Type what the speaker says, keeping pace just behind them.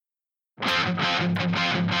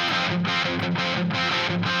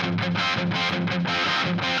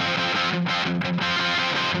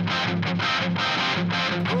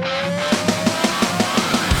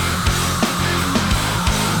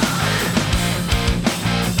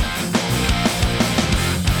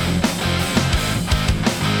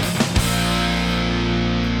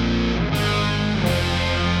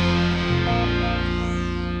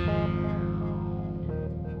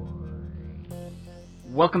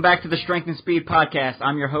Welcome back to the Strength and Speed Podcast.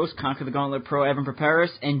 I'm your host, Conquer the Gauntlet Pro Evan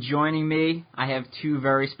Preparis, and joining me, I have two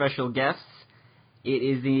very special guests. It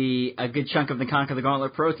is a good chunk of the Conquer the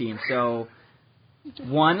Gauntlet Pro team. So,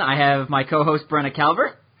 one, I have my co-host, Brenna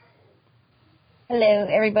Calvert. Hello,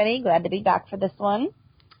 everybody. Glad to be back for this one.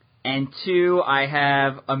 And two, I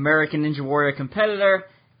have American Ninja Warrior competitor,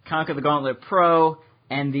 Conquer the Gauntlet Pro,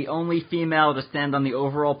 and the only female to stand on the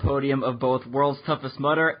overall podium of both World's Toughest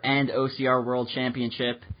Mudder and OCR World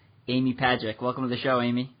Championship, Amy Majcic. Welcome to the show,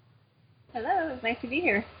 Amy. Hello, it's nice to be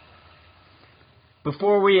here.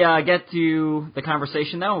 Before we get to the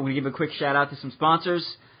conversation, though, we're going to give a quick shout-out to some sponsors.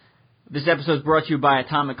 This episode is brought to you by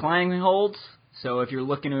Atomic Climbing Holds. So if you're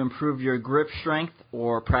looking to improve your grip strength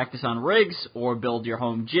or practice on rigs or build your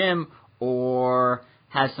home gym or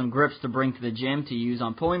have some grips to bring to the gym to use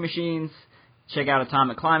on pulling machines, check out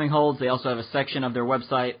Atomic Climbing Holds. They also have a section of their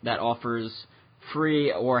website that offers free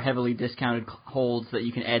or heavily discounted holds that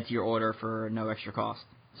you can add to your order for no extra cost.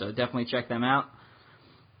 So definitely check them out.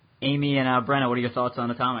 Amy and Brenna, what are your thoughts on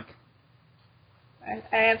Atomic?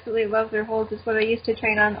 I absolutely love their holds. It's what I used to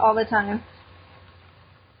train on all the time.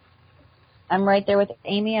 I'm right there with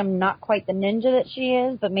Amy. I'm not quite the ninja that she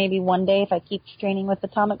is, but maybe one day if I keep training with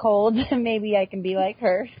Atomic Holds, maybe I can be like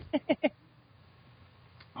her.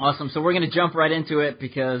 Awesome. So we're going to jump right into it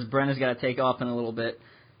because Brenna's got to take off in a little bit.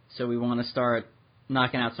 So we want to start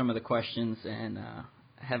knocking out some of the questions and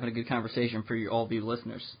having a good conversation for all of you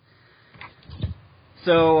listeners.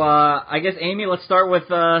 So I guess, Amy, let's start with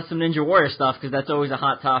some Ninja Warrior stuff because that's always a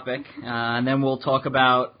hot topic. And then we'll talk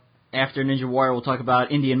about, after Ninja Warrior, we'll talk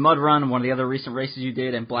about Indian Mud Run, one of the other recent races you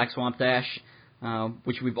did, and Black Swamp Dash,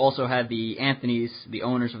 which we've also had the Anthonys, the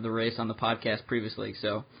owners of the race, on the podcast previously.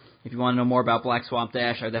 So if you want to know more about Black Swamp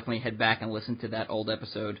Dash, I would definitely head back and listen to that old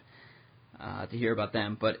episode to hear about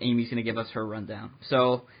them. But Amy's going to give us her rundown.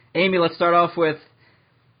 So, Amy, let's start off with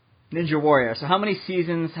Ninja Warrior. So how many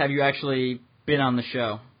seasons have you actually been on the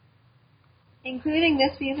show? Including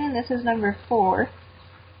this season, this is number 4.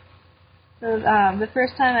 So the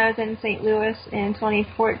first time I was in St. Louis in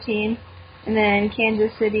 2014, and then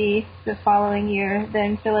Kansas City the following year,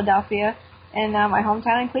 then Philadelphia, and now my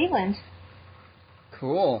hometown in Cleveland.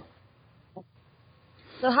 Cool.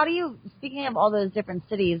 So how do you, speaking of all those different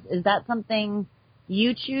cities, is that something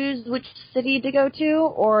you choose which city to go to,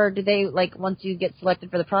 or do they, like, once you get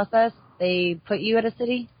selected for the process, they put you at a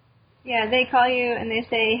city? Yeah, they call you and they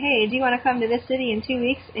say, hey, do you want to come to this city in 2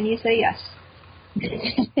 weeks? And you say yes.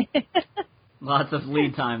 Lots of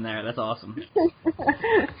lead time there. That's awesome.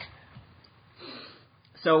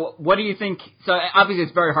 So what do you think? So obviously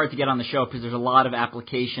it's very hard to get on the show because there's a lot of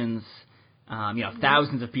applications.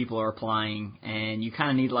 Thousands of people are applying, and you kind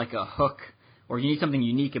of need like a hook, or you need something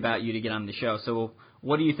unique about you to get on the show. So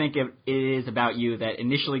what do you think it is about you that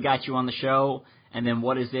initially got you on the show, and then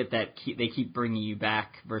what is it that they keep bringing you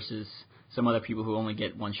back versus some other people who only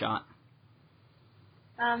get one shot?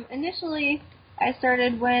 Initially, I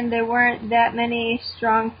started when there weren't that many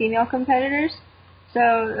strong female competitors. So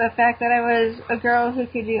the fact that I was a girl who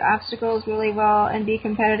could do obstacles really well and be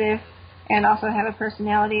competitive and also have a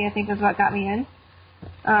personality, I think is what got me in.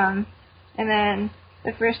 And then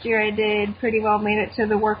the first year I did pretty well, made it to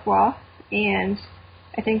the work wall, and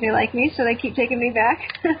I think they like me, so they keep taking me back.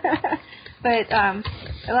 But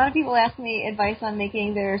a lot of people ask me advice on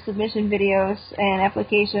making their submission videos and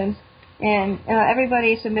applications, and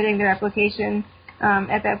everybody submitting their application,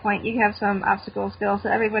 at that point you have some obstacles still, so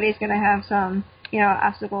everybody's going to have some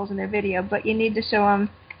obstacles in their video, but you need to show them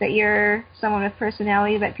that you're someone with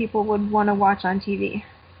personality that people would want to watch on TV.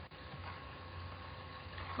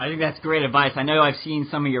 I think that's great advice. I know I've seen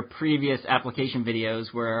some of your previous application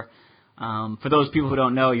videos where, for those people who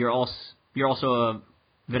don't know, you're also a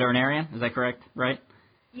veterinarian. Is that correct? Right?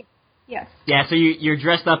 Yes. Yeah. So you're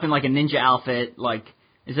dressed up in like a ninja outfit, like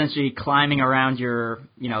essentially climbing around your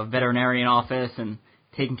veterinarian office and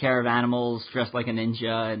taking care of animals, dressed like a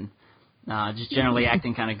ninja, and just generally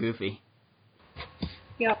acting kind of goofy.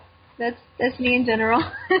 Yep, that's me in general.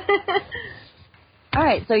 All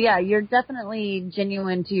right, so yeah, you're definitely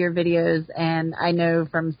genuine to your videos, and I know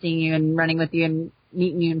from seeing you and running with you and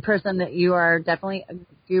meeting you in person that you are definitely a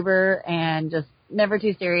goober and just never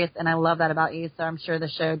too serious, and I love that about you. So I'm sure the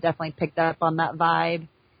show definitely picked up on that vibe.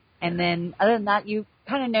 And then other than that, you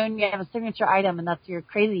kind of known you have a signature item, and that's your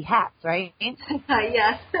crazy hats, right?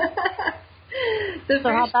 Yes. So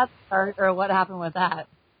how'd that start, or what happened with that?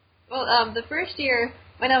 Well, the first year,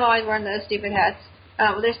 when I've always worn those stupid hats,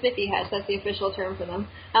 well, they're spiffy hats, that's the official term for them.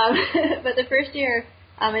 But the first year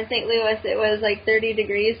in St. Louis, it was like 30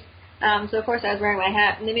 degrees. So, of course, I was wearing my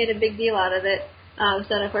hat, and they made a big deal out of it.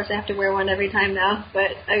 So, of course, I have to wear one every time now.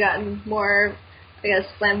 But I've gotten more, I guess,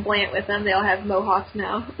 flamboyant with them. They all have mohawks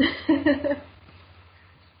now.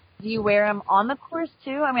 Do you wear them on the course,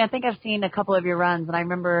 too? I mean, I think I've seen a couple of your runs, and I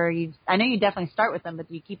remember I know you definitely start with them, but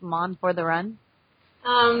do you keep them on for the run? 2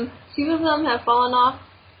 of them have fallen off.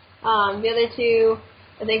 The other 2,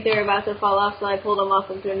 I think they were about to fall off, so I pulled them off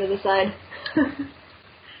and threw them to the side.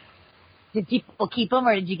 Did people keep them,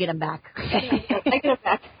 or did you get them back? I get them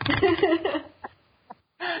back.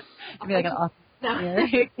 It'd be like an awesome. No.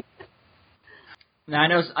 Now, I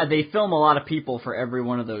know they film a lot of people for every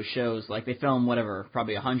one of those shows. Like, they film,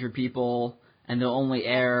 probably 100 people, and they'll only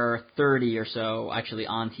air 30 or so actually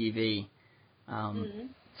on TV.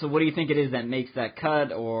 So what do you think it is that makes that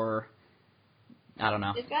cut, or I don't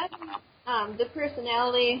know? It's got the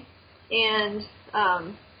personality, and,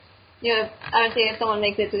 obviously if someone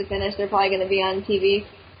makes it to the finish, they're probably going to be on TV,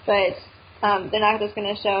 but they're not just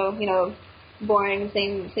going to show, boring,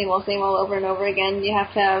 same old over and over again. You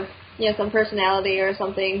have to have some personality or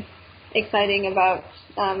something exciting about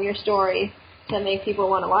your story to make people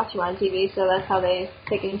want to watch you on TV. So that's how they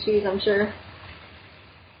pick and choose, I'm sure.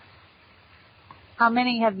 How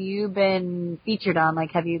many have you been featured on?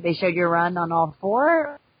 Like, they showed your run on all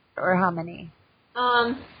 4, or how many?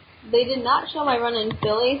 They did not show my run in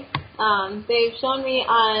Philly. They've shown me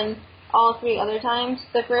on all 3 other times.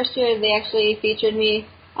 The first year they actually featured me,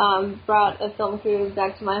 brought a film crew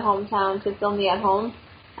back to my hometown to film me at home.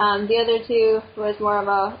 The other 2 was more of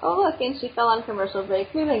a, oh look, and she fell on commercial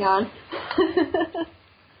break, moving on.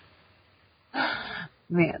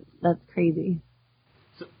 Man, that's crazy.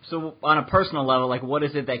 So on a personal level, like, what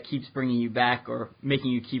is it that keeps bringing you back or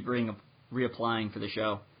making you keep reapplying for the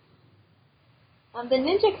show? The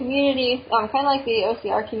ninja community, kind of like the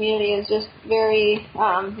OCR community, is just very,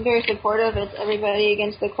 very supportive. It's everybody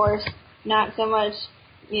against the course, not so much,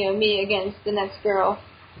 me against the next girl.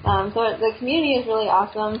 So the community is really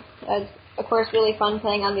awesome. It's, of course, really fun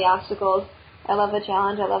playing on the obstacles. I love the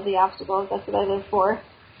challenge. I love the obstacles. That's what I live for.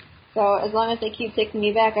 So as long as they keep taking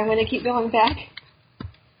me back, I'm going to keep going back.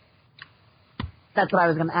 That's what I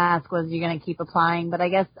was going to ask, was you going to keep applying? But I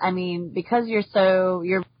guess, because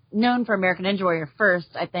you're known for American Ninja Warrior first,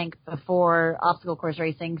 I think, before obstacle course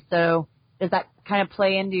racing. So does that kind of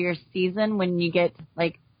play into your season when you get,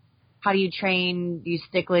 how do you train? Do you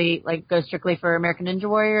go strictly for American Ninja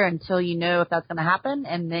Warrior until you know if that's going to happen,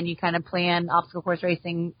 and then you kind of plan obstacle course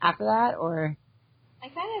racing after that, or? I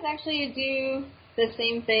kind of actually do the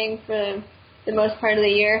same thing for the most part of the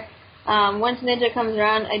year. Once Ninja comes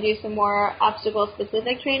around, I do some more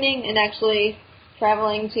obstacle-specific training and actually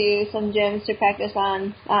traveling to some gyms to practice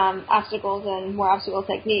on obstacles and more obstacle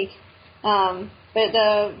technique. But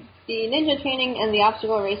the Ninja training and the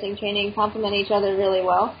obstacle racing training complement each other really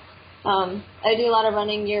well. I do a lot of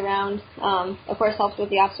running year-round. Of course, helps with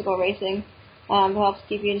the obstacle racing. It helps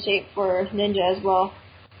keep you in shape for Ninja as well.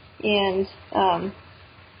 And a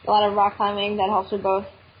lot of rock climbing, that helps with both.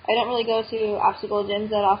 I don't really go to obstacle gyms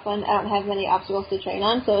that often. I don't have many obstacles to train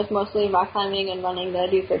on, so it's mostly rock climbing and running that I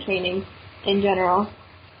do for training in general.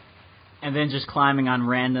 And then just climbing on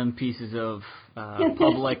random pieces of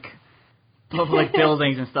public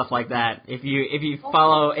buildings and stuff like that. If you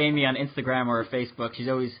follow Amy on Instagram or Facebook, she's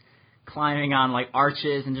always climbing on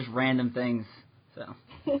arches and just random things. So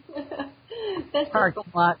that's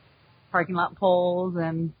parking lot poles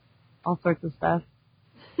and all sorts of stuff.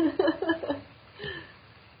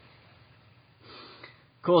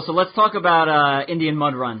 Cool. So let's talk about Indian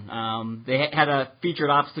Mud Run. They had a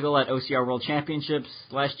featured obstacle at OCR World Championships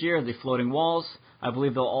last year, the floating walls. I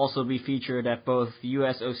believe they'll also be featured at both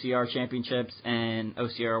U.S. OCR Championships and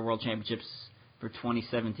OCR World Championships for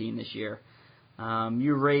 2017 this year.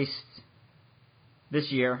 You raced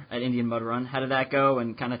this year at Indian Mud Run. How did that go?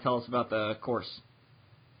 And kind of tell us about the course.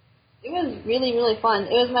 It was really, really fun.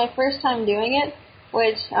 It was my first time doing it,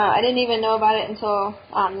 which I didn't even know about it until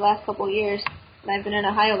the last couple of years. And I've been in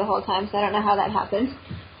Ohio the whole time, so I don't know how that happened.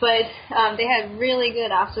 But they had really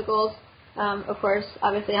good obstacles. Of course,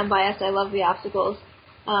 obviously I'm biased. I love the obstacles.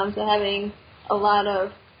 So having a lot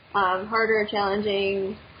of harder,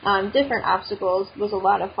 challenging, different obstacles was a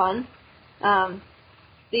lot of fun.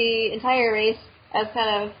 The entire race, I was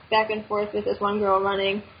kind of back and forth with this one girl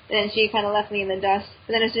running. And she kind of left me in the dust.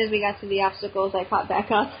 But then as soon as we got to the obstacles, I caught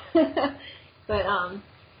back up. But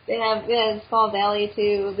they have Small Valley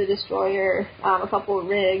too, the Destroyer, a couple of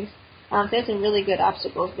rigs. So they have some really good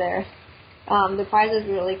obstacles there. The prizes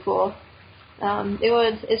were really cool.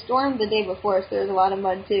 It stormed the day before, so there was a lot of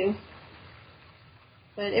mud too.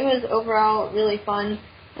 But it was overall really fun,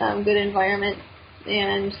 good environment,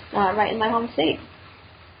 and right in my home state.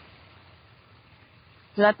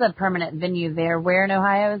 So that's a permanent venue there. Where in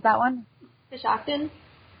Ohio is that one? Coshocton.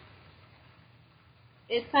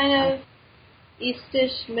 It's kind of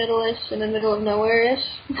east-ish, middle-ish, in the middle of nowhere-ish.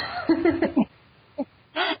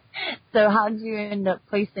 So how did you end up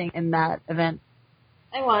placing in that event?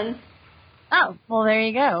 I won. Oh, well, there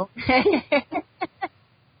you go.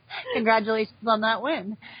 Congratulations on that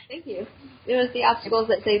win. Thank you. It was the obstacles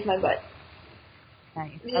that saved my butt.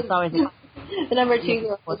 Nice. That's always the number 2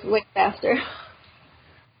 girl was way faster.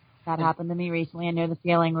 That happened to me recently. I know the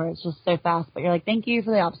feeling where it's just so fast, but you're like, thank you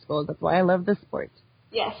for the obstacles. That's why I love this sport.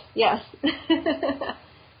 Yes.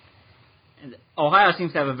 And Ohio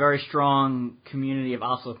seems to have a very strong community of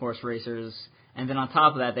obstacle course racers, and then on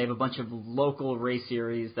top of that, they have a bunch of local race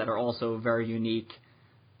series that are also very unique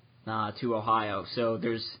to Ohio. So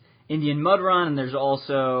there's Indian Mud Run, and there's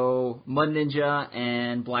also Mud Ninja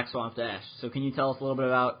and Black Swamp Dash. So can you tell us a little bit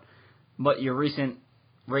about your recent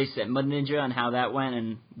race at Mud Ninja and how that went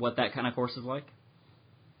and what that kind of course is like?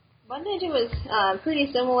 Mud Ninja was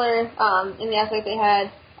pretty similar in the aspect they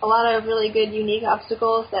had a lot of really good, unique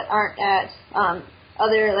obstacles that aren't at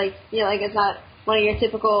other, like it's not one of your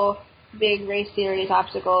typical big race series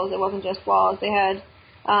obstacles. It wasn't just walls. They had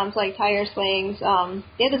like tire swings.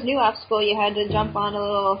 They had this new obstacle. You had to jump on a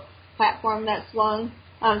little platform that swung.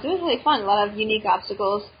 So it was really fun. A lot of unique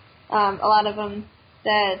obstacles. A lot of them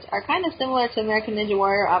that are kind of similar to American Ninja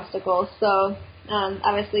Warrior obstacles. So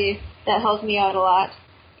obviously that helps me out a lot.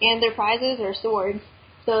 And their prizes are swords.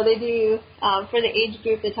 So they do, for the age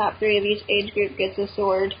group, the top 3 of each age group gets a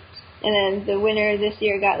sword. And then the winner this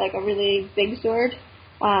year got like a really big sword.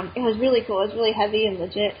 It was really cool. It was really heavy and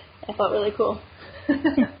legit. I felt really cool.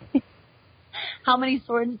 How many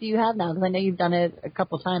swords do you have now? Because I know you've done it a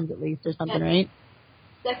couple times at least or something, right?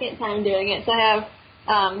 Second time doing it. So I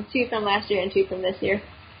have 2 from last year and 2 from this year.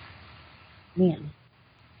 Man,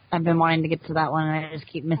 I've been wanting to get to that one, and I just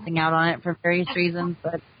keep missing out on it for various reasons.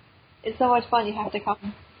 But it's so much fun. You have to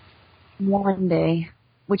come one day,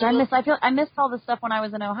 which I miss. I missed all the stuff when I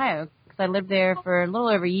was in Ohio because I lived there for a little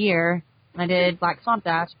over a year. I did Black Swamp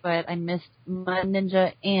Dash, but I missed Mud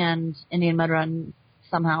Ninja and Indian Mud Run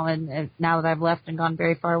somehow. And now that I've left and gone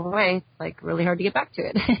very far away, it's like really hard to get back to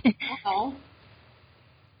it. Oh.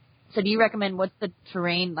 So do you recommend, what's the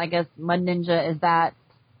terrain? I guess Mud Ninja, is that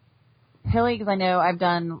hilly? Because I know I've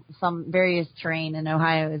done some various terrain in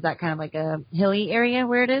Ohio. Is that kind of like a hilly area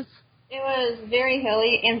where it is? It was very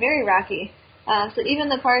hilly and very rocky. So even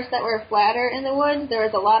the parts that were flatter in the woods, there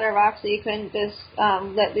was a lot of rocks, so you couldn't just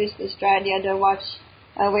let loose the stride. You had to watch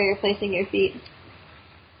where you're placing your feet.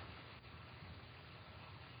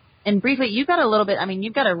 And briefly, you've got a little bit,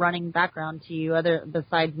 you've got a running background to you,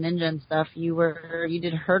 besides ninja and stuff. You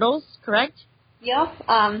did hurdles, correct? Yep.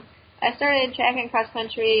 I started track and cross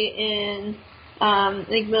country in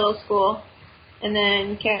middle school, and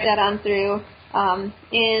then carried that on through.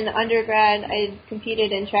 In undergrad, I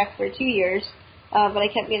competed in track for 2 years, but I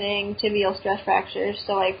kept getting tibial stress fractures,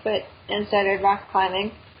 so I quit and started rock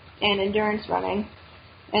climbing and endurance running.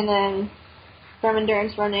 And then from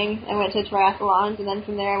endurance running, I went to triathlons, and then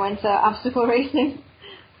from there I went to obstacle racing.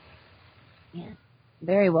 Yeah,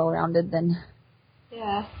 very well-rounded then.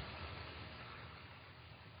 Yeah.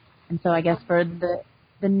 And so I guess for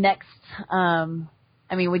the next, are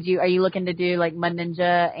you looking to do like Mud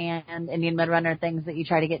Ninja and Indian Mud Runner, things that you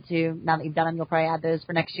try to get to now that you've done them? You'll probably add those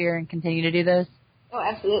for next year and continue to do those? Oh,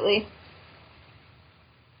 absolutely.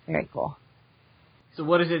 Very cool. So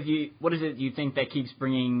what is it you think that keeps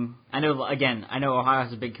bringing? I know Ohio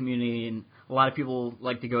has a big community, and a lot of people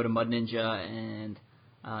like to go to Mud Ninja and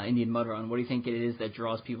Indian Mud Run. What do you think it is that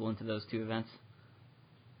draws people into those 2 events?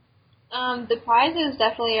 The prizes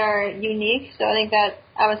definitely are unique, so I think that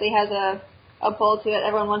obviously has a pull to it.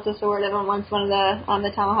 Everyone wants a sword. Everyone wants one of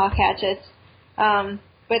the tomahawk hatchets.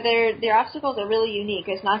 But their obstacles are really unique.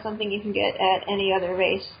 It's not something you can get at any other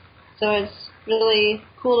race. So it's really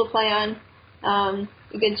cool to play on.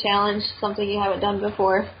 A good challenge, something you haven't done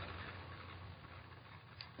before.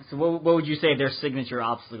 So what would you say their signature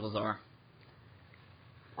obstacles are?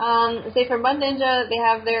 Say for Mud Ninja, they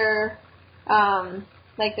have their I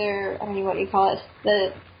don't know what you call it,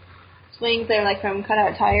 the swings. They're like from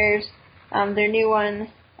cutout tires. Their new one,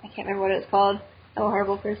 I can't remember what it's called. I'm a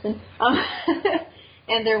horrible person.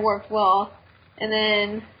 and their warped wall. And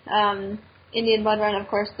then Indian Mud Run, of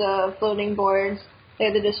course, the floating boards. They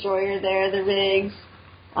had the destroyer there, the rigs.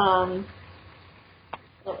 And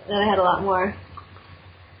they had a lot more.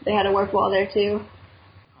 They had a warped wall there too.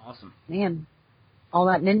 Awesome. Man, all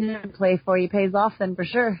that ninja play for you pays off then for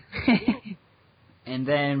sure. And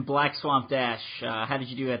then Black Swamp Dash. How did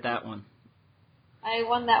you do at that one? I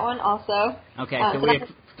won that one also. Okay, so we have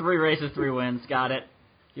 3 races, 3 wins. Got it.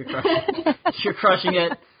 You're crushing. You're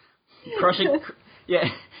crushing it. Yeah.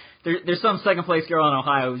 There's some second place girl in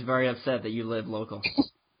Ohio who's very upset that you live local.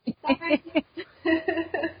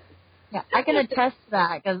 Yeah, I can attest to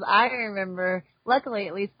that because I remember, luckily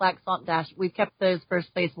at least Black Swamp Dash, we kept those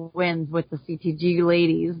first place wins with the CTG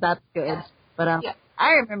ladies. That's good. Yeah. But Yeah. I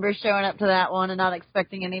remember showing up to that one and not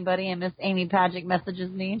expecting anybody, and Miss Amy Pajic messages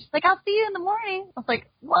me, and she's like, I'll see you in the morning. I was like,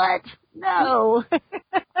 what? No.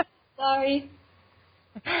 Sorry.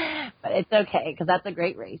 But it's okay because that's a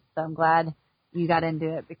great race, so I'm glad you got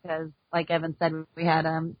into it because, like Evan said, we had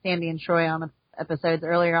Sandy and Troy on episodes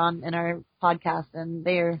earlier on in our podcast, and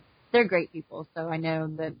they're great people, so I know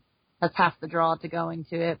that that's half the draw to going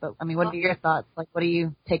to it. But, I mean, what are your thoughts? Like, what do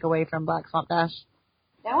you take away from Black Swamp Dash?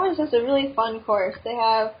 That one's just a really fun course. They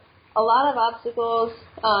have a lot of obstacles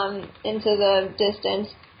into the distance,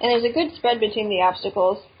 and there's a good spread between the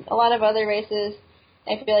obstacles. A lot of other races,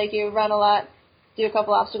 I feel like you run a lot, do a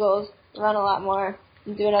couple obstacles, run a lot more,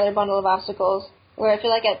 and do another bundle of obstacles. Where I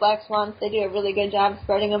feel like at Black Swamp, they do a really good job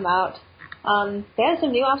spreading them out. They had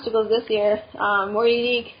some new obstacles this year, more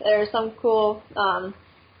unique. There was some cool,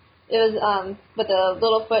 it was with the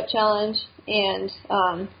Little Foot Challenge, and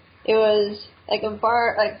it was like a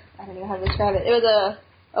bar, like, I don't know how to describe it. It was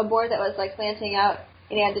a board that was like slanting out,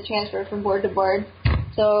 and you had to transfer from board to board.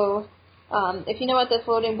 So if you know what the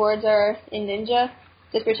floating boards are in Ninja,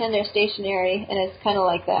 just pretend they're stationary, and it's kind of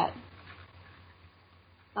like that.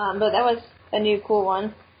 But that was a new cool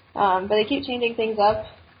one. But they keep changing things up,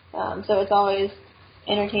 so it's always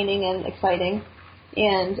entertaining and exciting.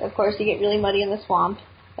 And, of course, you get really muddy in the swamp.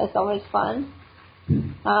 That's always fun.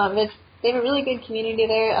 They have a really good community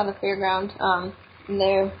there on the fairground, and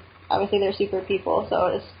they're super people, so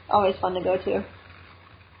it's always fun to go to.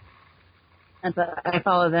 And I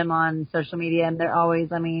follow them on social media, and they're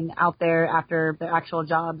always, I mean, out there after their actual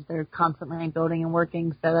jobs. They're constantly building and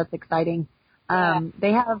working, so that's exciting.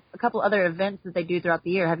 They have a couple other events that they do throughout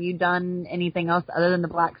the year. Have you done anything else other than the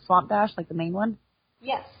Black Swamp Dash, like the main one?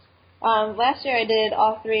 Yes. Last year I did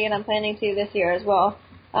all 3, and I'm planning to this year as well.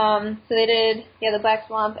 So they did, the Black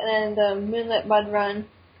Swamp, and then the Moonlit Mud Run.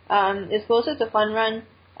 It's cool, so it's a fun run.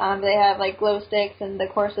 They have, like, glow sticks, and the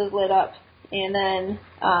course is lit up. And then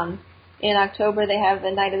in October they have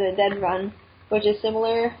the Night of the Dead Run, which is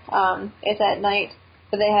similar. It's at night,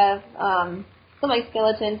 but they have some, like,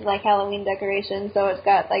 skeletons and, like, Halloween decorations, so it's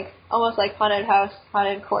got, like, almost like haunted house,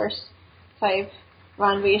 haunted course type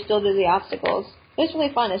run, but you still do the obstacles. It's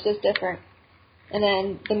really fun. It's just different. And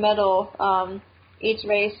then the medal, each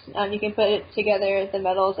race, you can put it together, the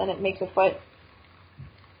medals, and it makes a foot.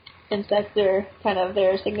 Since that's their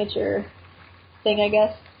signature thing, I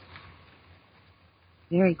guess.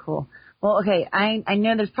 Very cool. Well, okay, I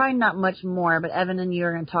know there's probably not much more, but Evan and you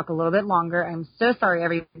are going to talk a little bit longer. I'm so sorry,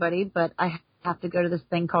 everybody, but I have to go to this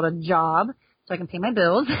thing called a job so I can pay my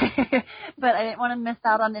bills. But I didn't want to miss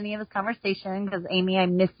out on any of this conversation because, Amy, I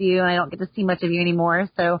miss you, and I don't get to see much of you anymore.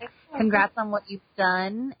 So congrats on what you've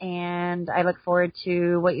done, and I look forward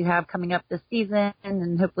to what you have coming up this season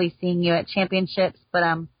and hopefully seeing you at championships. But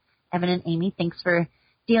Evan and Amy, thanks for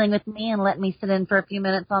dealing with me and letting me sit in for a few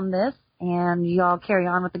minutes on this. And y'all carry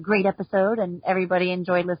on with a great episode, and everybody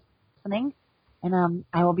enjoyed listening. And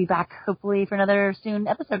I will be back hopefully for another soon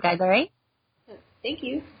episode, guys, all right? Thank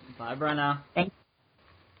you. Bye, Brenna. Thanks.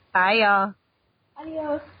 Bye, y'all.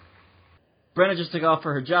 Adios. Brenna just took off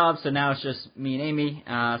for her job, so now it's just me and Amy.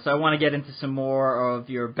 So I want to get into some more of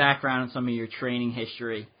your background and some of your training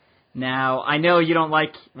history. Now, I know you don't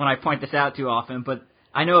like when I point this out too often, but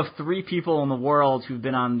I know of 3 people in the world who've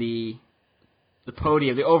been on the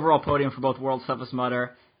podium, the overall podium for both World's Toughest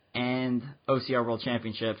Mudder and OCR World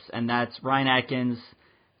Championships, and that's Ryan Atkins,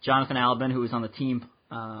 Jonathan Albin, who was on the team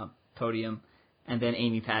podium, and then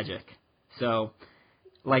Amy Pajic. So,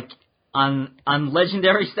 like, on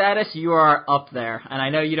legendary status, you are up there. And I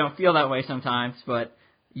know you don't feel that way sometimes, but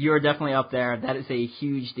you're definitely up there. That is a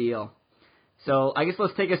huge deal. So I guess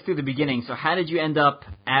let's take us through the beginning. So how did you end up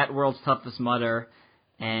at World's Toughest Mudder,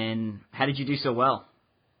 and how did you do so well?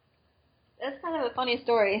 That's kind of a funny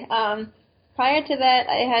story. Prior to that,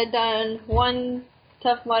 I had done one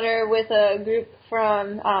Tough Mudder with a group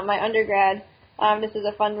from my undergrad. This is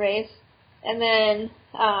a fun race. And then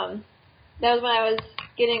that was when I was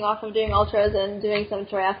getting off of doing ultras and doing some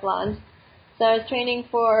triathlons. So I was training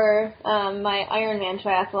for my Ironman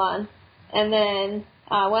triathlon, and then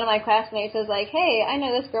one of my classmates was like, hey, I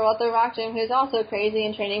know this girl at the rock gym who's also crazy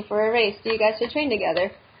and training for a race. You guys should train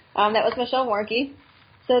together. That was Michelle Warnke.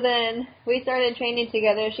 So then we started training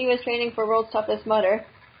together. She was training for World's Toughest Mudder,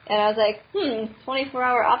 and I was like,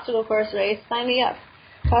 24-hour obstacle course race, sign me up.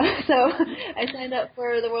 So I signed up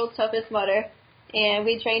for the World's Toughest Mudder, and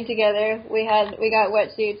we trained together. We got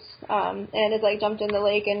wetsuits, and just like jumped in the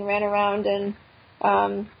lake and ran around and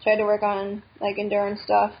tried to work on like endurance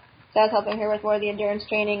stuff. So I was helping her with more of the endurance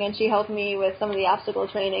training, and she helped me with some of the obstacle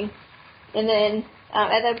training. And then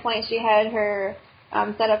at that point, she had her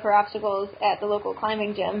set up her obstacles at the local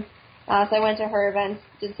climbing gym. So I went to her events,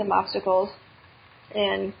 did some obstacles,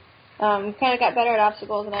 and kind of got better at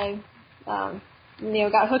obstacles, and I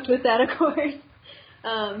got hooked with that, of course.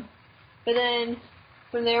 But then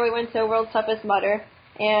from there we went to World's Toughest Mudder,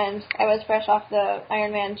 and I was fresh off the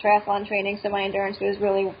Ironman triathlon training, so my endurance was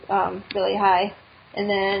really, really high. And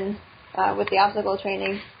then with the obstacle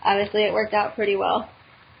training, obviously it worked out pretty well.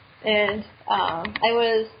 And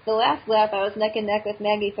the last lap, I was neck and neck with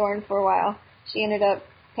Maggie Thorne for a while. She ended up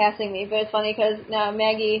passing me, but it's funny because now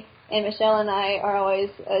Maggie and Michelle and I are always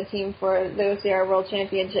a team for the OCR World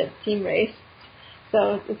Championship team race.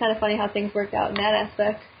 So it's kind of funny how things worked out in that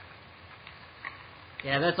aspect.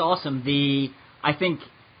 Yeah, that's awesome. I think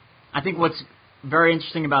what's very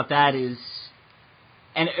interesting about that is,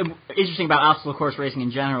 and interesting about obstacle course racing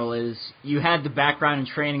in general, is you had the background and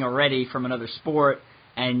training already from another sport,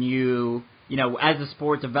 and you know, as the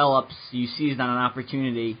sport develops, you seized on an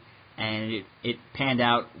opportunity, and it panned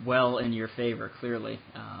out well in your favor, clearly,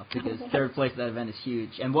 because third place at that event is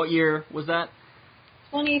huge. And what year was that?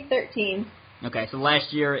 2013. Okay, so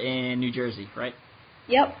last year in New Jersey, right?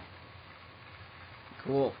 Yep.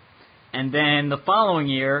 Cool. And then the following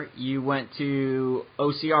year, you went to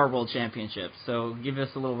OCR World Championships. So give us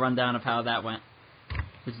a little rundown of how that went.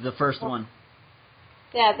 This is the first one.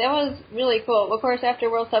 Yeah, that was really cool. Of course,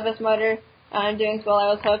 after World's Toughest Mudder, doing so well, I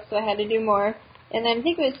was hooked, so I had to do more. And then I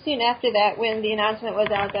think it was soon after that when the announcement was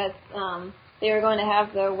out that they were going to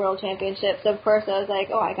have the World Championships. Of course, I was like,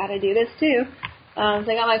 oh, I got to do this too. So I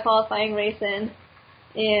got my qualifying race in,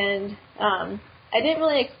 and I didn't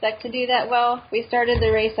really expect to do that well. We started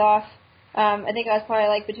the race off. I think I was probably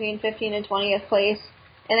like between 15th and 20th place,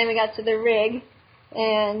 and then we got to the rig,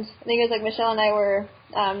 and I think it was like Michelle and I were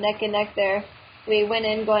neck and neck there. We went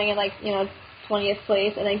in going in like 20th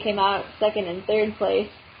place, and then came out second and third place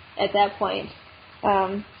at that point.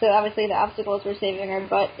 So obviously the obstacles were saving our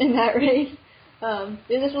butt in that race. It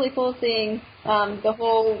was just really cool seeing the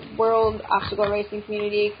whole world obstacle racing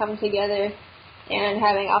community come together and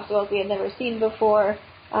having obstacles we had never seen before.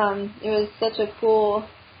 It was such a cool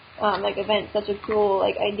event, such a cool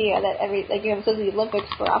idea that it's supposed to be the Olympics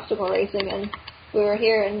for obstacle racing, and we were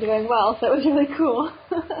here and doing well, so it was really cool.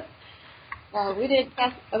 We did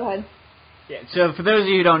pass. Oh, go ahead. Yeah, so for those of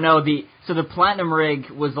you who don't know, the Platinum rig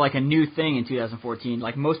was like a new thing in 2014.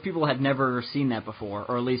 Like, most people had never seen that before,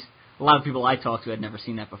 or at least a lot of people I talked to had never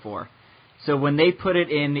seen that before. So when they put it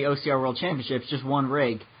in the OCR World Championships, just one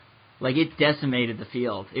rig, it decimated the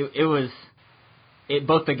field. It was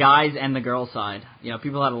both the guys and the girls side.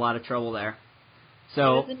 People had a lot of trouble there.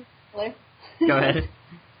 So go ahead.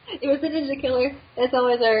 It was the Ninja Killer. That's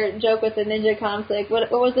always our joke with the Ninja comps.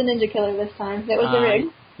 What was the Ninja Killer this time? That was the rig.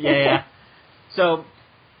 Yeah. So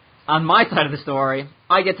on my side of the story,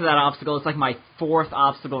 I get to that obstacle. It's like my fourth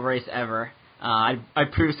obstacle race ever. I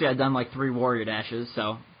previously had done 3 Warrior Dashes,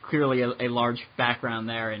 so clearly a large background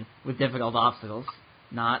there and with difficult obstacles.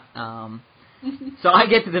 Not. So I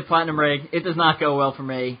get to the Platinum rig. It does not go well for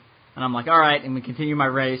me. And I'm like, all right, and we continue my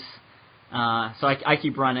race. So I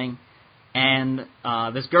keep running. And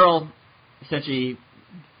this girl essentially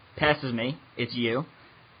passes me. It's you.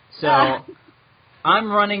 So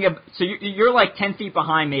I'm running. So you're 10 feet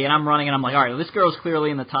behind me, and I'm running, and I'm like, all right, this girl's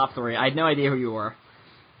clearly in the top 3. I had no idea who you were.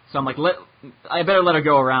 So I'm like, I better let her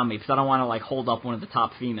go around me because I don't want to hold up one of the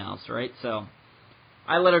top females, right? So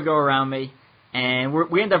I let her go around me, and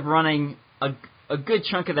we end up running a good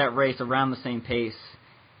chunk of that race around the same pace.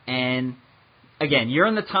 And again, you're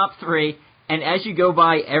in the top 3, and as you go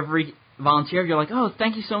by every volunteer, you're like, oh,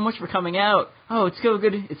 thank you so much for coming out. Oh, it's so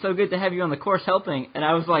good to have you on the course helping. And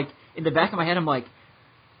I was like, in the back of my head, I'm like,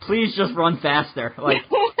 please just run faster.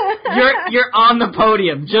 You're on the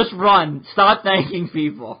podium. Just run. Stop thanking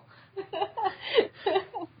people.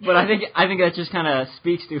 But I think that just kind of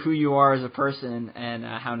speaks to who you are as a person and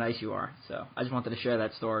how nice you are. So I just wanted to share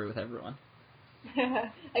that story with everyone.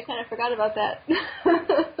 I kind of forgot about that.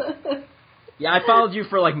 Yeah, I followed you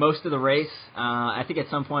for like most of the race. I think at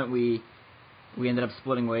some point we ended up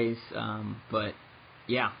splitting ways, but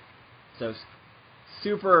yeah. So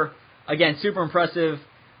super impressive.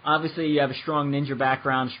 Obviously, you have a strong ninja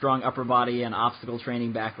background, strong upper body and obstacle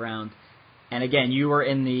training background, and again, you were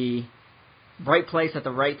in the right place at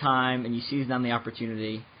the right time, and you seized on the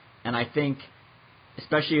opportunity. And I think,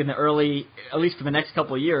 especially in the early, at least for the next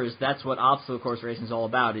couple of years, that's what obstacle course racing is all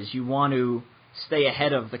about. Is you want to stay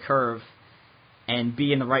ahead of the curve and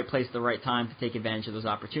be in the right place at the right time to take advantage of those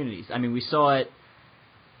opportunities. I mean, we saw it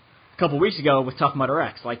a couple of weeks ago with Tough Mudder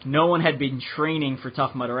X. Like, no one had been training for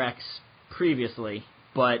Tough Mudder X previously,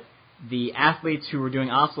 but the athletes who were doing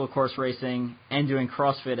obstacle course racing and doing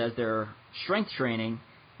CrossFit as their strength training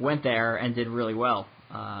went there and did really well,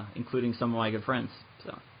 including some of my good friends.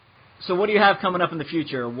 So what do you have coming up in the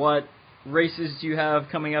future? What races do you have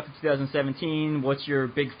coming up in 2017? What's your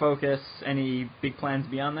big focus? Any big plans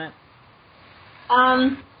beyond that?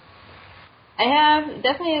 I have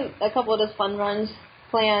definitely a couple of just fun runs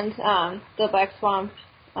planned. The Black Swamp,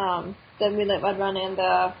 the Moonlit Mud Run, and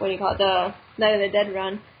the Night of the Dead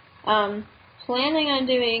Run. Planning on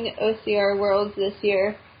doing OCR Worlds this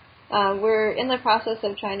year. We're in the process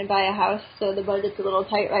of trying to buy a house, so the budget's a little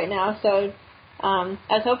tight right now. So I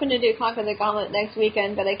was hoping to do Conquer the Gauntlet next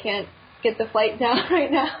weekend, but I can't get the flight down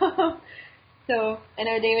right now. So I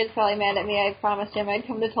know David's probably mad at me. I promised him I'd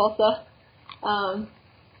come to Tulsa.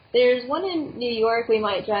 There's one in New York we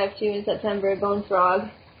might drive to in September, Bone Frog.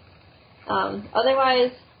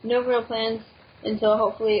 Otherwise, no real plans until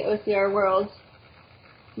hopefully OCR Worlds.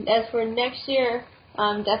 As for next year,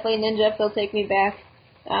 definitely Ninja, if they'll take me back.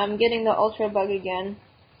 I'm getting the Ultra Bug again,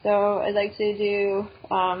 so I'd like to do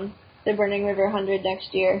the Burning River 100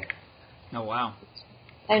 next year. Oh, wow.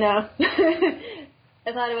 I know.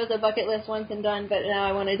 I thought it was a bucket list once and done, but now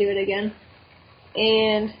I want to do it again.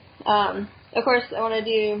 And, of course, I want to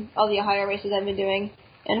do all the Ohio races I've been doing.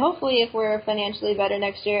 And hopefully, if we're financially better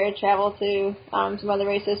next year, travel to some other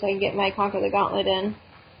races so I can get my Conquer the Gauntlet in.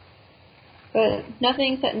 But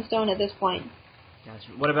nothing set in stone at this point.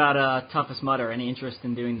 Gotcha. What about Toughest Mudder? Any interest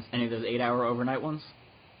in doing any of those 8-hour overnight ones?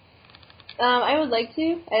 I would like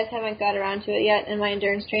to. I just haven't got around to it yet, and my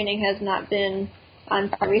endurance training has not been on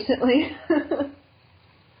par recently.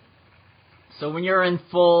 So when you're in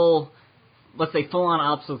let's say full-on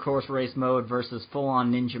obstacle course race mode versus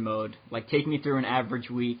full-on ninja mode, like take me through an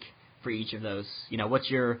average week for each of those. You know, what's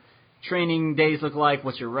your training days look like?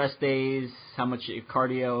 What's your rest days? How much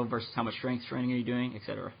cardio versus how much strength training are you doing,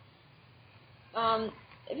 etc.? I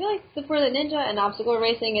feel like for the ninja and obstacle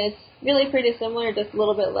racing, it's really pretty similar, just a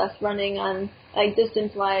little bit less running on, like,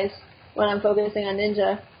 distance-wise when I'm focusing on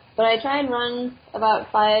ninja. But I try and run about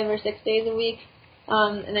 5 or 6 days a week,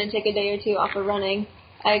 and then take a day or two off of running.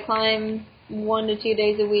 I climb 1 to 2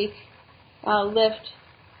 days a week, lift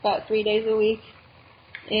about 3 days a week,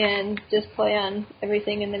 and just play on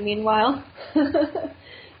everything in the meanwhile.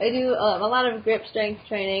 I do a lot of grip strength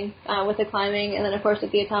training with the climbing, and then, of course,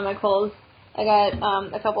 with the atomic holds. I got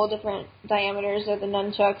a couple of different diameters of the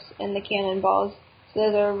nunchucks and the cannonballs. So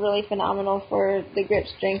those are really phenomenal for the grip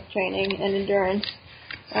strength training and endurance.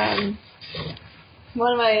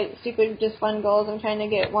 One of my stupid, just fun goals, I'm trying to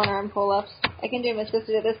get one-arm pull-ups. I can do them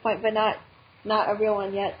assisted at this point, but not a real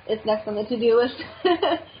one yet. It's next on the to-do list.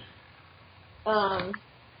 So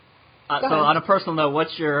on a personal note,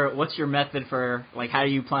 what's your method for, like, how do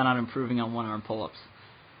you plan on improving on one-arm pull-ups?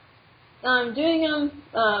 Doing them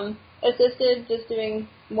assisted, just doing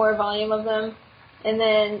more volume of them. And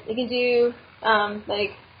then you can do, like,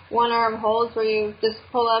 one-arm holds where you just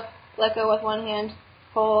pull up, let go with one hand,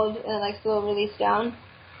 hold, and then, like, still release down.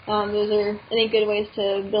 Those are, I think, good ways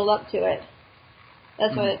to build up to it.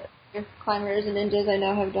 That's what your climbers and ninjas I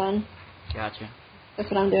know have done. Gotcha. That's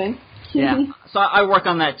what I'm doing. Yeah. So I work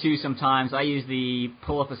on that, too, sometimes. I use the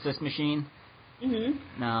pull-up assist machine.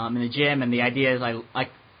 Mm-hmm. I'm in the gym, and the idea is I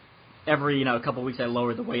every couple of weeks I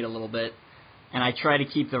lower the weight a little bit, and I try to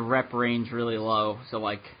keep the rep range really low. So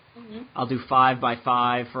like I'll do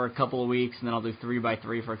 5x5 for a couple of weeks, and then I'll do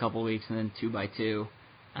 3x3 for a couple of weeks, and then 2x2,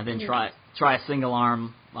 and then try a single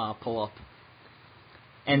arm pull up.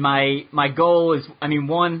 And my goal is, I mean,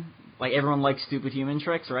 one, like everyone likes stupid human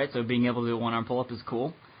tricks, right? So being able to do a one arm pull up is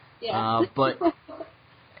cool. Yeah. But for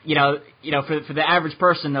the average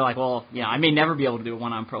person, they're like, well, I may never be able to do a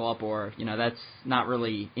one-arm pull-up, or, that's not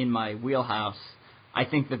really in my wheelhouse. I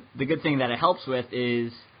think that the good thing that it helps with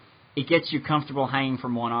is it gets you comfortable hanging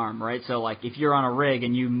from one arm, right? So, like, if you're on a rig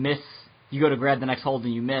and you go to grab the next hold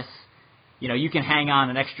and you miss, you can hang on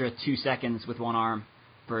an extra 2 seconds with one arm,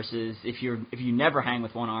 versus if you never hang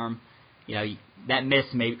with one arm, that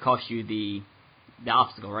miss may cost you the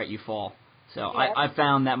obstacle, right? You fall. So Yeah. I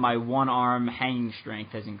found that my one-arm hanging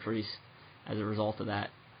strength has increased as a result of that.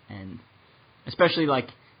 And especially, like,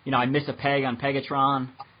 I miss a peg on Pegatron,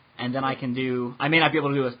 and then I may not be able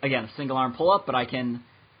to do, a single-arm pull-up, but I can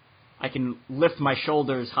lift my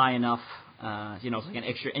shoulders high enough, it's like an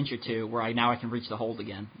extra inch or two, where I can reach the hold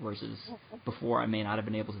again, versus before I may not have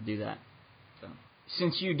been able to do that. So,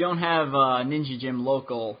 since you don't have a Ninja Gym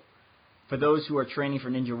local, for those who are training for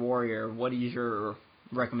Ninja Warrior, what is your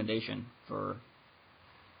recommendation for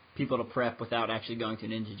people to prep without actually going to a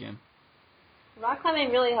Ninja Gym? Rock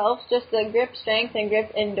climbing really helps. Just the grip strength and grip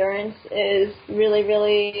endurance is really,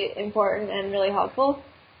 really important and really helpful.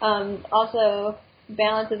 Also,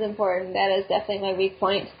 balance is important. That is definitely my weak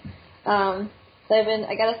point. So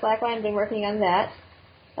I got a slack line, been working on that.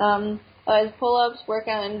 As pull-ups, work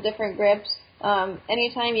on different grips.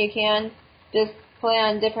 Anytime you can, just play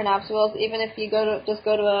on different obstacles. Even if you go to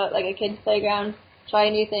a kid's playground, try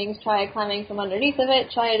new things. Try climbing from underneath of it.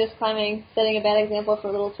 Try just climbing, setting a bad example for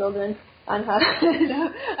little children on how to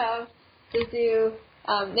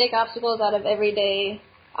make obstacles out of everyday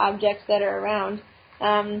objects that are around.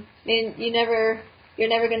 You're never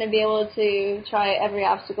going to be able to try every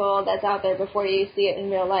obstacle that's out there before you see it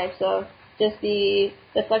in real life. So just the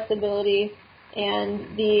flexibility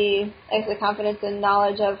and the extra confidence and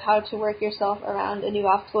knowledge of how to work yourself around a new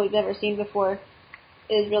obstacle you've never seen before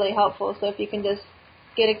is really helpful. So if you can just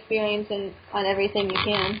get experience on everything you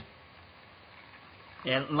can.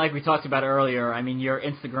 Yeah, and like we talked about earlier, your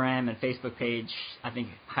Instagram and Facebook page, I think,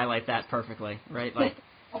 highlight that perfectly, right? Like,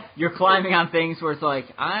 you're climbing on things where it's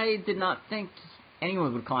like, I did not think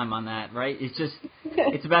anyone would climb on that, right? It's just,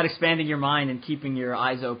 it's about expanding your mind and keeping your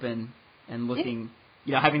eyes open and looking,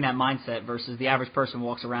 having that mindset versus the average person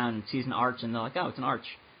walks around and sees an arch and they're like, oh, it's an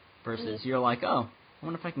arch. Versus you're like, oh, I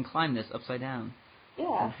wonder if I can climb this upside down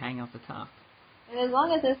and hang off the top. And as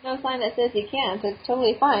long as there's no sign that says you can't, it's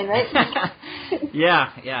totally fine, right?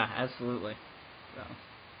 Yeah, absolutely.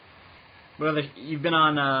 So, you've been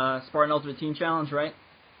on Spartan Ultimate Team Challenge, right?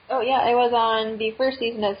 Oh, yeah, I was on the first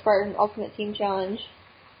season of Spartan Ultimate Team Challenge.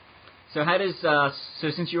 So how does,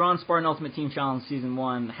 since you were on Spartan Ultimate Team Challenge Season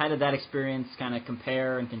 1, how did that experience kind of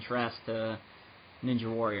compare and contrast to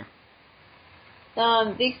Ninja Warrior?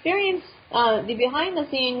 The experience, the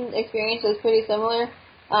behind-the-scenes experience was pretty similar.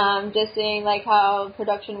 Just seeing, how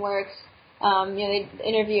production works. They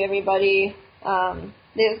interview everybody. It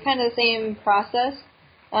was kind of the same process.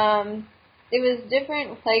 It was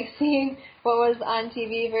different, seeing what was on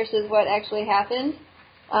TV versus what actually happened.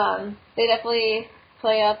 They definitely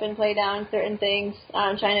play up and play down certain things,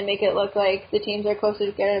 trying to make it look like the teams are closer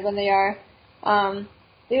together than they are.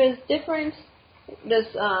 It was different,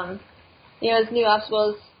 just, it's new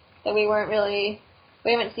obstacles that we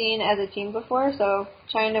haven't seen as a team before, so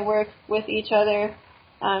trying to work with each other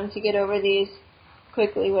to get over these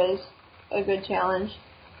quickly was a good challenge.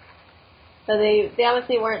 So they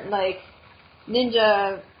obviously weren't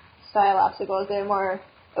ninja-style obstacles, they were more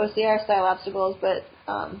OCR-style obstacles, but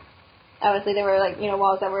obviously they were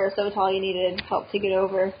walls that were so tall you needed help to get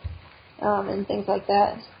over, and things like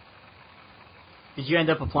that. Did you end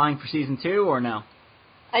up applying for Season 2 or no?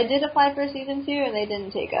 I did apply for Season 2, and they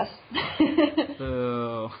didn't take us.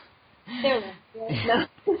 Boo. No.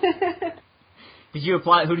 Did you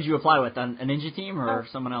apply? Who did you apply with? A Ninja team or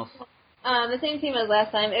someone else? The same team as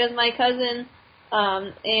last time. It was my cousin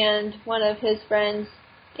and one of his friends,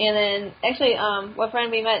 and then actually what friend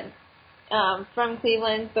we met from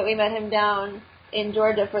Cleveland, but we met him down in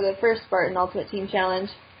Georgia for the first Spartan Ultimate Team Challenge.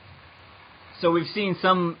 So we've seen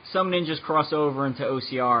some ninjas cross over into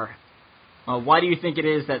OCR. Why do you think it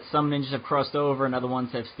is that some ninjas have crossed over and other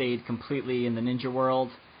ones have stayed completely in the ninja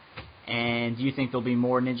world? And do you think there'll be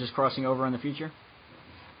more ninjas crossing over in the future?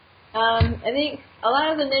 I think a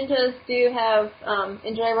lot of the ninjas do have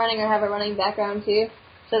enjoy running or have a running background too.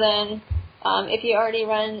 So then if you already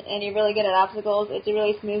run and you're really good at obstacles, it's a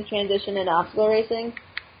really smooth transition into obstacle racing.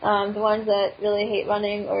 The ones that really hate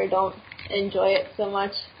running or don't enjoy it so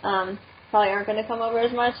much probably aren't going to come over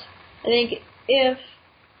as much. I think if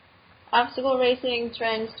obstacle racing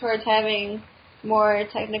trends towards having more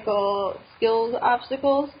technical skilled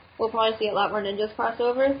obstacles, we'll probably see a lot more ninjas cross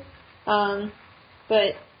over.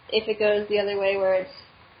 But if it goes the other way where it's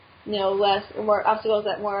more obstacles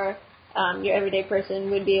that more your everyday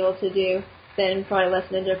person would be able to do, then probably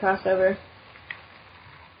less ninja crossover.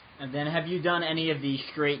 And then have you done any of the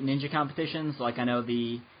straight ninja competitions? Like I know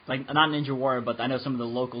not Ninja Warrior, but I know some of the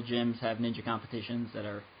local gyms have ninja competitions that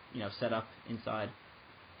are set up inside.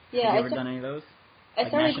 Yeah, have you ever done any of those?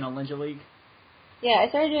 National Ninja League? Yeah, I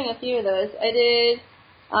started doing a few of those. I did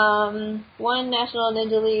one National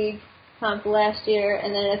Ninja League comp last year,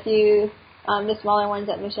 and then a few the smaller ones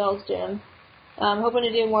at Michelle's gym. I'm hoping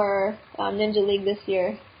to do more Ninja League this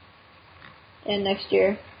year and next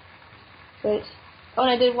year. But and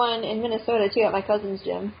I did one in Minnesota too at my cousin's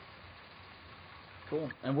gym. Cool.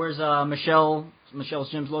 And where's Michelle's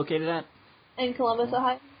gym's located at? In Columbus,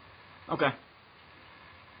 Ohio. Okay.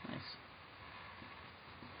 Nice.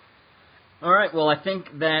 All right. Well, I think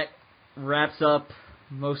that wraps up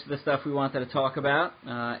most of the stuff we wanted to talk about.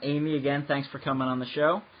 Amy, again, thanks for coming on the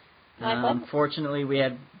show. Unfortunately,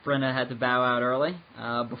 Brenna had to bow out early.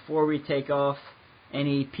 Before we take off,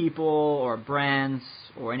 any people or brands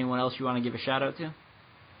or anyone else you want to give a shout out to?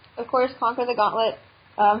 Of course, Conquer the Gauntlet,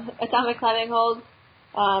 Atomic Climbing Hold,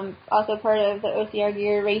 also part of the OCR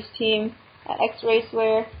Gear race team at X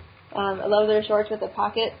Racewear. I love their shorts with a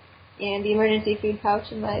pocket and the emergency food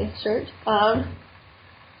pouch in my shirt.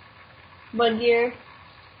 Mud Gear.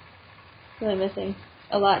 What am I missing?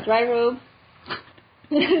 A lot. Dry Robe.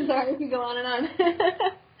 Sorry, we can go on and on.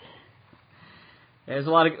 There's a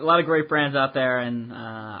lot of great brands out there, and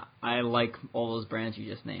I like all those brands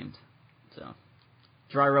you just named. So,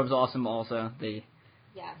 Dry Robe's awesome. Also,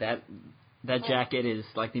 that jacket is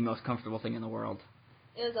like the most comfortable thing in the world.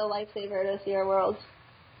 It was a lifesaver at OCR World.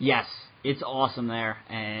 Yes, it's awesome there,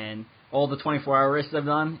 and all the 24-hour races I've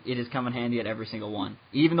done, it has come in handy at every single one.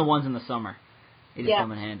 Even the ones in the summer, it has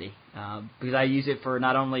come in handy because I use it for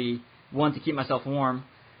not only one to keep myself warm,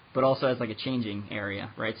 but also as like a changing area,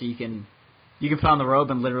 right? So you can put on the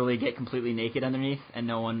robe and literally get completely naked underneath, and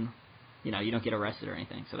no one, you don't get arrested or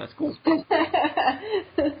anything. So that's cool.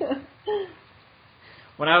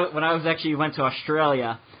 When I went to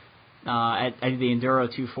Australia, I did the Enduro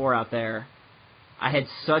 2.4 out there. I had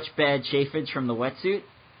such bad chafage from the wetsuit,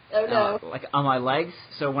 like on my legs.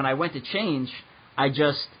 So when I went to change, I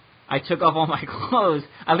took off all my clothes.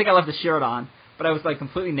 I think I left the shirt on, but I was like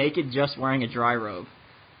completely naked, just wearing a dry robe.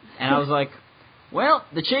 And I was like, well,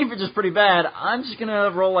 the chafage is pretty bad. I'm just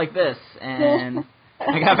gonna roll like this. And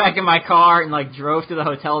I got back in my car and like drove to the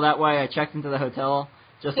hotel that way. I checked into the hotel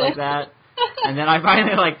just like that. And then I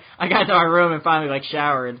finally I got to my room and finally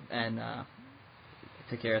showered and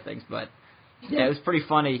took care of things. But yeah, it was pretty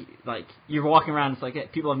funny. Like you're walking around, it's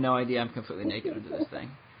like people have no idea I'm completely naked under this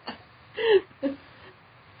thing.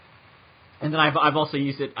 And then I've also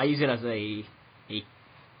used it. I use it as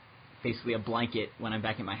basically a blanket when I'm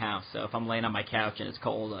back in my house. So if I'm laying on my couch and it's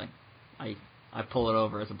cold, I pull it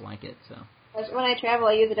over as a blanket. So when I travel,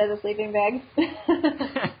 I use it as a sleeping bag.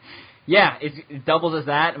 Yeah, it doubles as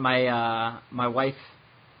that. My wife,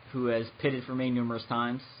 who has pitted for me numerous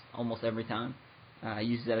times, almost every time,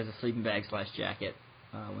 uses that as a sleeping bag / jacket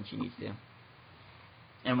when she needs to.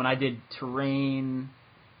 And when I did terrain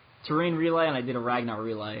relay and I did a Ragnar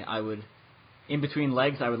relay, I would, in between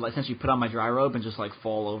legs, I would essentially put on my dry robe and just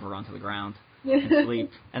fall over onto the ground and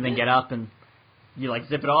sleep, and then get up and you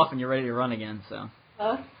zip it off and you're ready to run again. So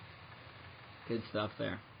good stuff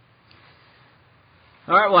there.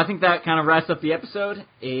 All right, well, I think that kind of wraps up the episode.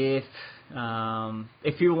 If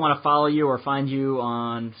people want to follow you or find you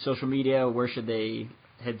on social media, where should they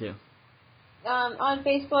head to? On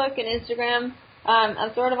Facebook and Instagram.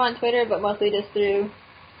 I'm sort of on Twitter, but mostly just through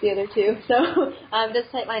the other two. So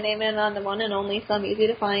just type my name in on the one and only, so I'm easy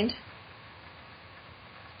to find.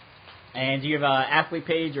 And do you have an athlete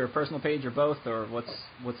page or a personal page or both, or what's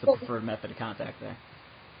the preferred method of contact there?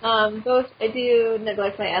 Both. I do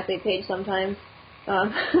neglect my athlete page sometimes.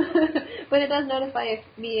 But it does notify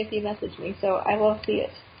me if you message me, so I will see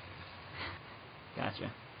it.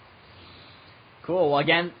 Gotcha. Cool. Well,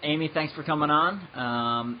 again, Amy, thanks for coming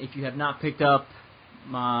on. If you have not picked up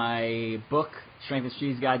my book, Strength and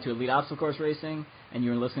Speed's Guide to Elite Obstacle Course Racing, and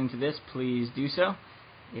you're listening to this, please do so.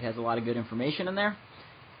 It has a lot of good information in there.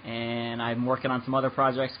 And I'm working on some other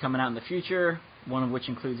projects coming out in the future, one of which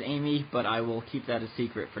includes Amy, but I will keep that a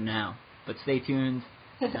secret for now. But stay tuned.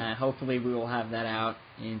 Hopefully we will have that out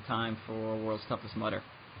in time for World's Toughest Mudder.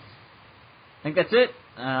 I think that's it.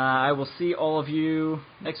 I will see all of you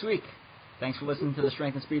next week. Thanks for listening to the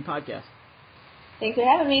Strength and Speed podcast. Thanks for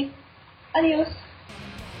having me. Adios.